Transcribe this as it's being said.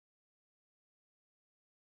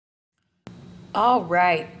All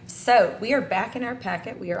right, so we are back in our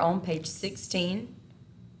packet. We are on page 16.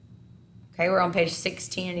 Okay, we're on page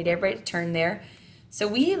 16. I need everybody to turn there. So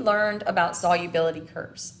we learned about solubility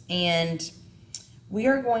curves, and we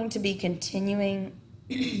are going to be continuing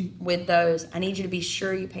with those. I need you to be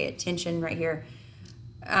sure you pay attention right here.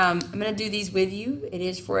 I'm going to do these with you. It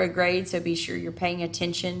is for a grade, so be sure you're paying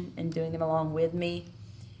attention and doing them along with me.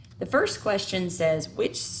 The first question says,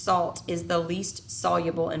 which salt is the least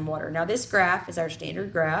soluble in water? Now, this graph is our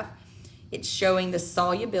standard graph. It's showing the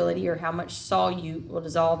solubility, or how much solute will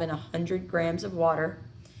dissolve in 100 grams of water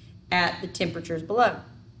at the temperatures below.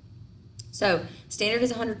 So, standard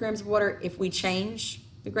is 100 grams of water. If we change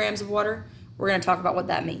the grams of water, we're going to talk about what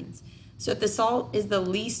that means. So, if the salt is the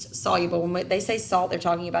least soluble, when they say salt, they're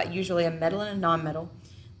talking about usually a metal and a non-metal.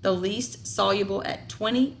 The least soluble at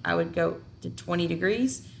 20, I would go to 20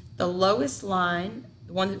 degrees. The lowest line,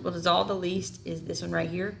 the one that will dissolve the least, is this one right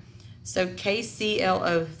here. So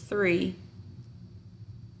KClO3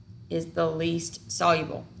 is the least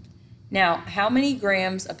soluble. Now, how many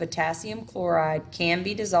grams of potassium chloride can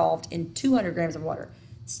be dissolved in 200 grams of water?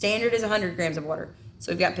 Standard is 100 grams of water.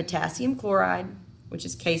 So we've got potassium chloride, which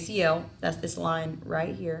is KCl. That's this line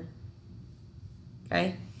right here.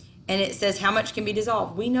 Okay? And it says how much can be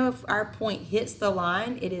dissolved. We know if our point hits the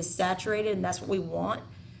line, it is saturated, and that's what we want.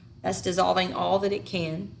 That's dissolving all that it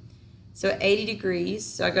can. So at 80 degrees,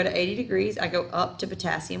 so I go to 80 degrees, I go up to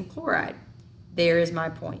potassium chloride. There is my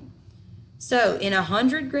point. So in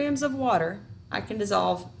 100 grams of water, I can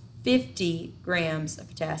dissolve 50 grams of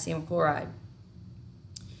potassium chloride.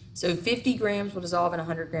 So 50 grams will dissolve in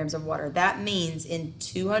 100 grams of water. That means in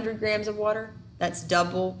 200 grams of water, that's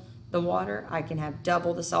double the water, I can have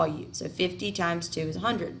double the solute. So 50 times 2 is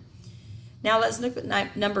 100. Now let's look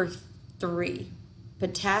at number 3.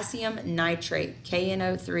 Potassium nitrate,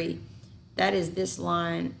 KNO3, that is this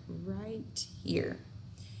line right here.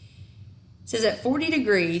 It says at 40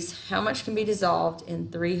 degrees, how much can be dissolved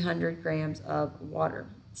in 300 grams of water?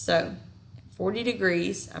 So, 40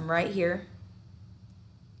 degrees, I'm right here.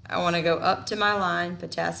 I want to go up to my line,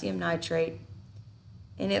 potassium nitrate,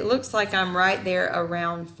 and it looks like I'm right there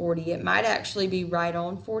around 40. It might actually be right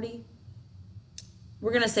on 40.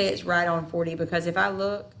 We're going to say it's right on 40 because if I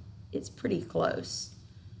look, it's pretty close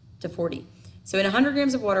to 40. So in 100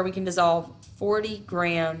 grams of water, we can dissolve 40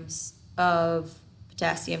 grams of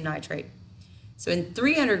potassium nitrate. So in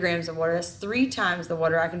 300 grams of water, that's 3 times the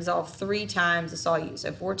water. I can dissolve 3 times the solute.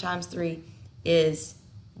 So 4 times 3 is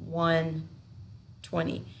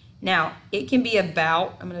 120. Now, it can be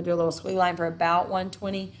about, I'm going to do a little squiggly line for about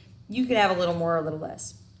 120. You could have a little more or a little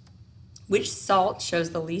less. Which salt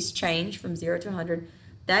shows the least change from 0 to 100?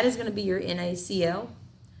 That is going to be your NaCl,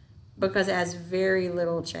 because it has very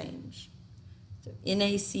little change. So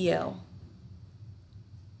NaCl,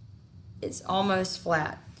 it's almost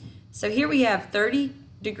flat. So here we have 30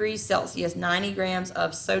 degrees Celsius, 90 grams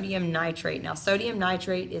of sodium nitrate. Now sodium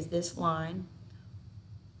nitrate is this line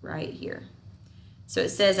right here. So it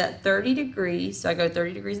says at 30 degrees, so I go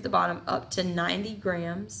 30 degrees at the bottom, up to 90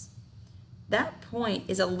 grams. That point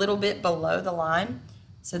is a little bit below the line,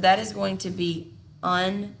 so that is going to be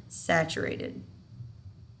unsaturated.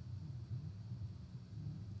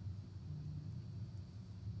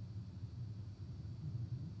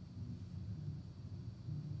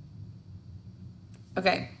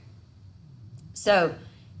 Okay, so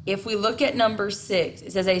if we look at number 6,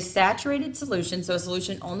 it says a saturated solution, so a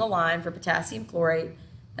solution on the line for potassium chlorate,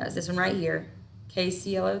 that's this one right here,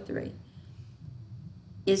 KClO3,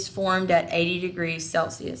 is formed at 80 degrees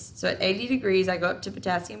Celsius. So at 80 degrees, I go up to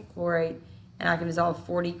potassium chlorate, and I can dissolve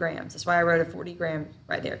 40 grams. That's why I wrote a 40 gram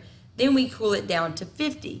right there. Then we cool it down to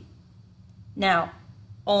 50. Now,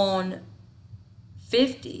 on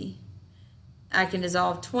 50, I can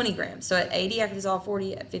dissolve 20 grams. So at 80, I can dissolve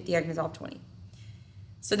 40. At 50, I can dissolve 20.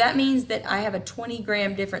 So that means that I have a 20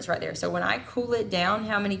 gram difference right there. So when I cool it down,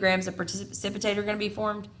 how many grams of precipitate are going to be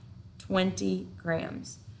formed? 20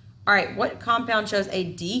 grams. All right, what compound shows a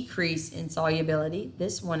decrease in solubility?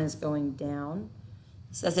 This one is going down.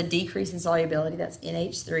 So that's a decrease in solubility. That's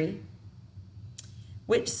NH3.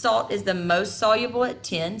 Which salt is the most soluble at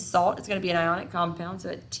 10? Salt is going to be an ionic compound. So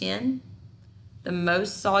at 10, the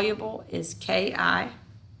most soluble is Ki.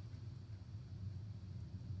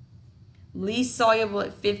 Least soluble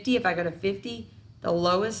at 50. If I go to 50, the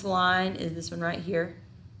lowest line is this one right here.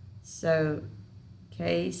 So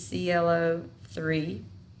KClO3.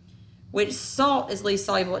 Which salt is least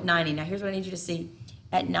soluble at 90? Now here's what I need you to see.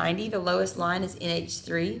 At 90, the lowest line is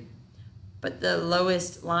NH3, but the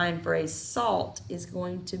lowest line for a salt is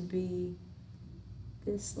going to be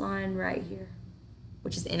this line right here,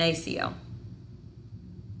 which is NaCl.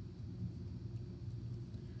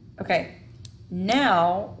 Okay,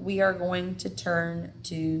 now we are going to turn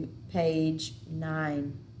to page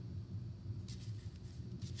 9.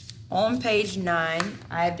 On page 9,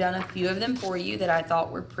 I've done a few of them for you that I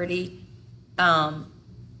thought were pretty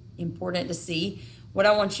important to see. What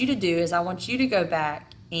I want you to do is I want you to go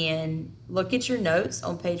back and look at your notes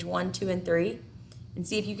on page 1, 2, and 3 and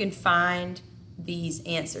see if you can find these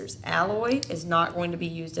answers. Alloy is not going to be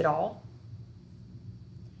used at all.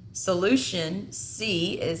 Solution,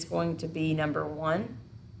 C, is going to be number 1.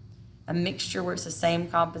 A mixture where it's the same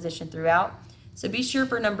composition throughout. So be sure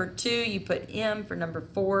for number 2 you put M, for number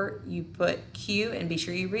 4 you put Q, and be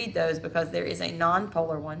sure you read those because there is a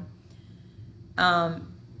non-polar one.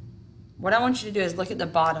 What I want you to do is look at the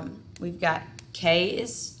bottom. We've got K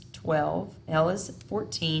is 12, L is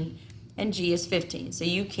 14, and G is 15. So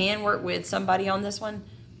you can work with somebody on this one,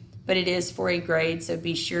 but it is for a grade, so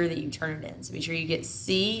be sure that you turn it in. So be sure you get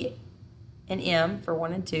C and M for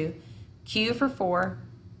 1 and 2, Q for 4,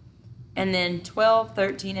 and then 12,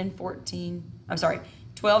 13, and 14. I'm sorry,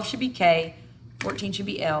 12 should be K, 14 should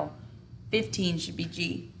be L, 15 should be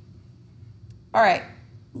G. All right,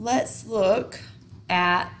 let's look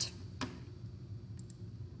at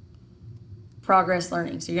Progress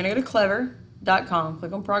Learning. So you're going to go to clever.com,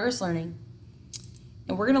 click on Progress Learning,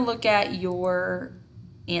 and we're going to look at your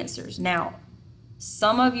answers. Now,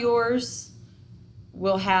 some of yours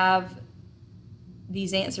will have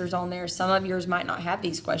these answers on there. Some of yours might not have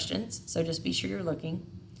these questions, so just be sure you're looking.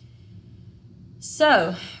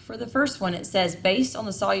 So, for the first one, it says, based on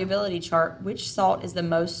the solubility chart, which salt is the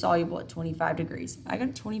most soluble at 25 degrees? I go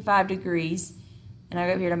to 25 degrees, and I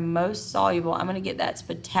go over here to most soluble. I'm going to get that's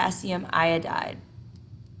potassium iodide.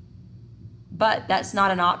 But that's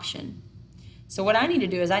not an option. So what I need to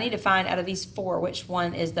do is I need to find out of these 4 which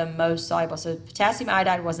one is the most soluble. So potassium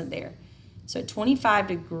iodide wasn't there. So at 25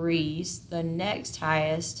 degrees, the next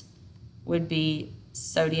highest would be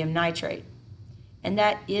sodium nitrate. And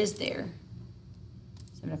that is there.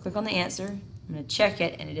 So I'm going to click on the answer. I'm going to check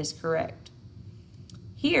it, and it is correct.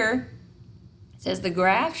 Here, it says the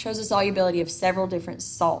graph shows the solubility of several different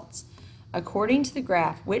salts. According to the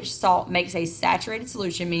graph, which salt makes a saturated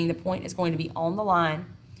solution, meaning the point is going to be on the line,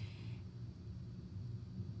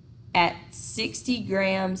 at 60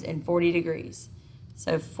 grams and 40 degrees.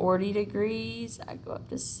 So 40 degrees, I go up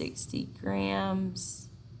to 60 grams,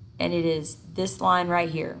 and it is this line right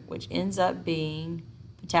here, which ends up being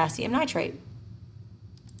potassium nitrate.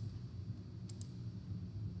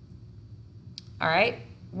 All right,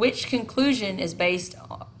 which conclusion is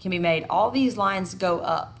can be made? All these lines go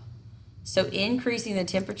up. So increasing the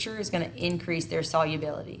temperature is going to increase their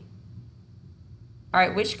solubility. All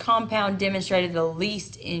right, which compound demonstrated the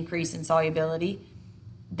least increase in solubility?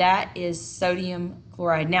 That is sodium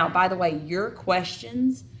chloride. Now, by the way, your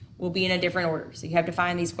questions will be in a different order. So you have to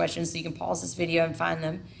find these questions, so you can pause this video and find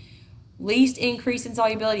them. Least increase in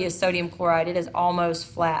solubility is sodium chloride. It is almost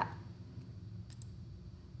flat.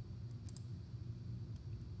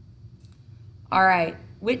 All right,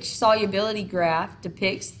 which solubility graph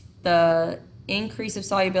depicts the increase of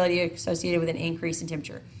solubility associated with an increase in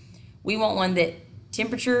temperature? We want one that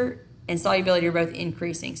temperature and solubility are both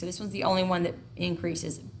increasing. So this one's the only one that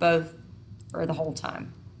increases both or the whole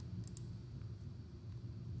time.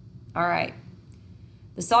 All right.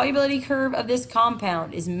 The solubility curve of this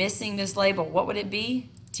compound is missing this label. What would it be?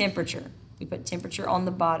 Temperature. We put temperature on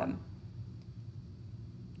the bottom.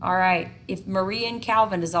 All right. If Marie and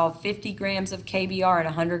Calvin dissolve 50 grams of KBr in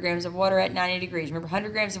 100 grams of water at 90 degrees. Remember,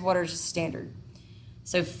 100 grams of water is just standard.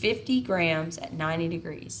 So 50 grams at 90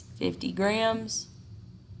 degrees. 50 grams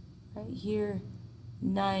right here,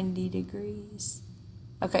 90 degrees.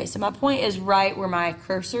 Okay, so my point is right where my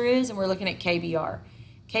cursor is, and we're looking at KBr.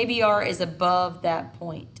 KBr is above that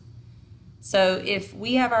point. So if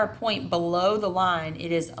we have our point below the line,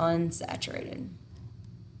 it is unsaturated.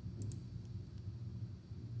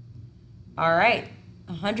 All right,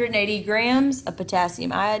 180 grams of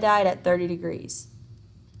potassium iodide at 30 degrees.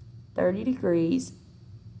 30 degrees,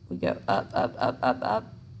 we go up, up, up, up,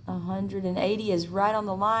 up. 180 is right on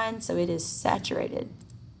the line, so it is saturated.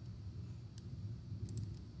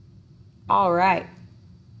 All right,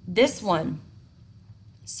 this one,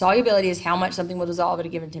 solubility is how much something will dissolve at a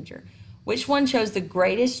given temperature. Which one shows the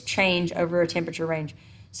greatest change over a temperature range?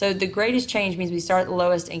 So the greatest change means we start at the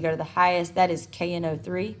lowest and go to the highest. That is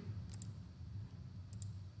KNO3.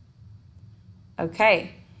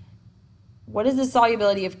 Okay, what is the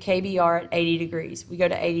solubility of KBr at 80 degrees? We go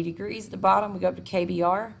to 80 degrees at the bottom, we go up to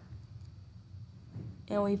KBr,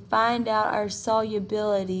 and we find out our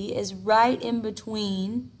solubility is right in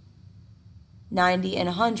between 90 and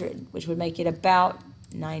 100, which would make it about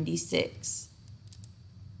 96.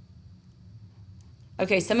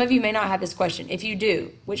 Okay, some of you may not have this question. If you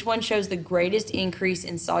do, which one shows the greatest increase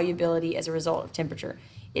in solubility as a result of temperature?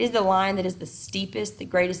 It is the line that is the steepest, the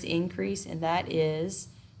greatest increase, and that is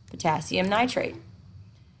potassium nitrate.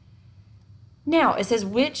 Now, it says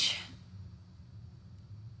which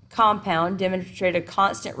compound demonstrated a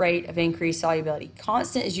constant rate of increased solubility.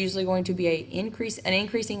 Constant is usually going to be an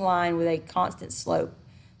increasing line with a constant slope.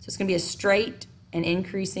 So it's going to be a straight and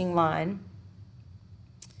increasing line,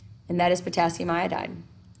 and that is potassium iodide.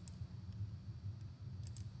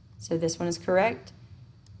 So this one is correct,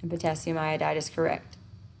 and potassium iodide is correct.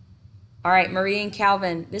 All right, Marie and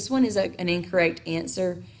Calvin, this one is an incorrect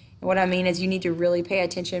answer. And what I mean is you need to really pay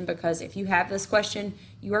attention, because if you have this question,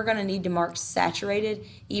 you are going to need to mark saturated,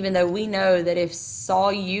 even though we know that if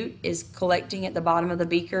solute is collecting at the bottom of the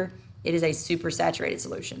beaker, it is a supersaturated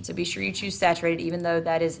solution. So be sure you choose saturated, even though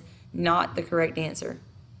that is not the correct answer.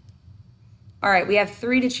 All right, we have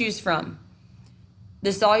 3 to choose from.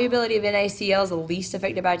 The solubility of NaCl is the least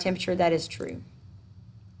affected by temperature. That is true.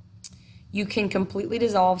 You can completely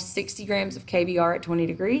dissolve 60 grams of KBr at 20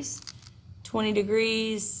 degrees. 20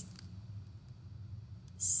 degrees,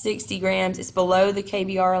 60 grams. It's below the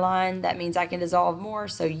KBr line. That means I can dissolve more.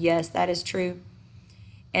 So yes, that is true.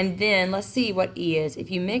 And then let's see what E is. If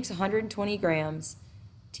you mix 120 grams,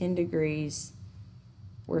 10 degrees,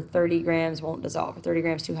 where 30 grams won't dissolve. 30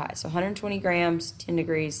 grams too high. So 120 grams, 10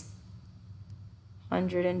 degrees.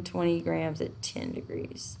 120 grams at 10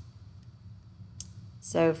 degrees.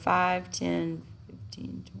 So 5, 10,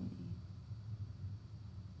 15, 20.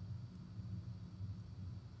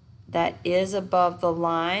 That is above the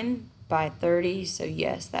line by 30, so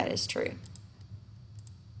yes, that is true.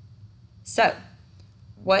 So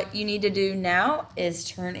what you need to do now is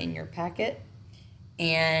turn in your packet,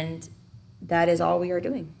 and that is all we are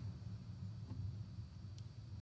doing.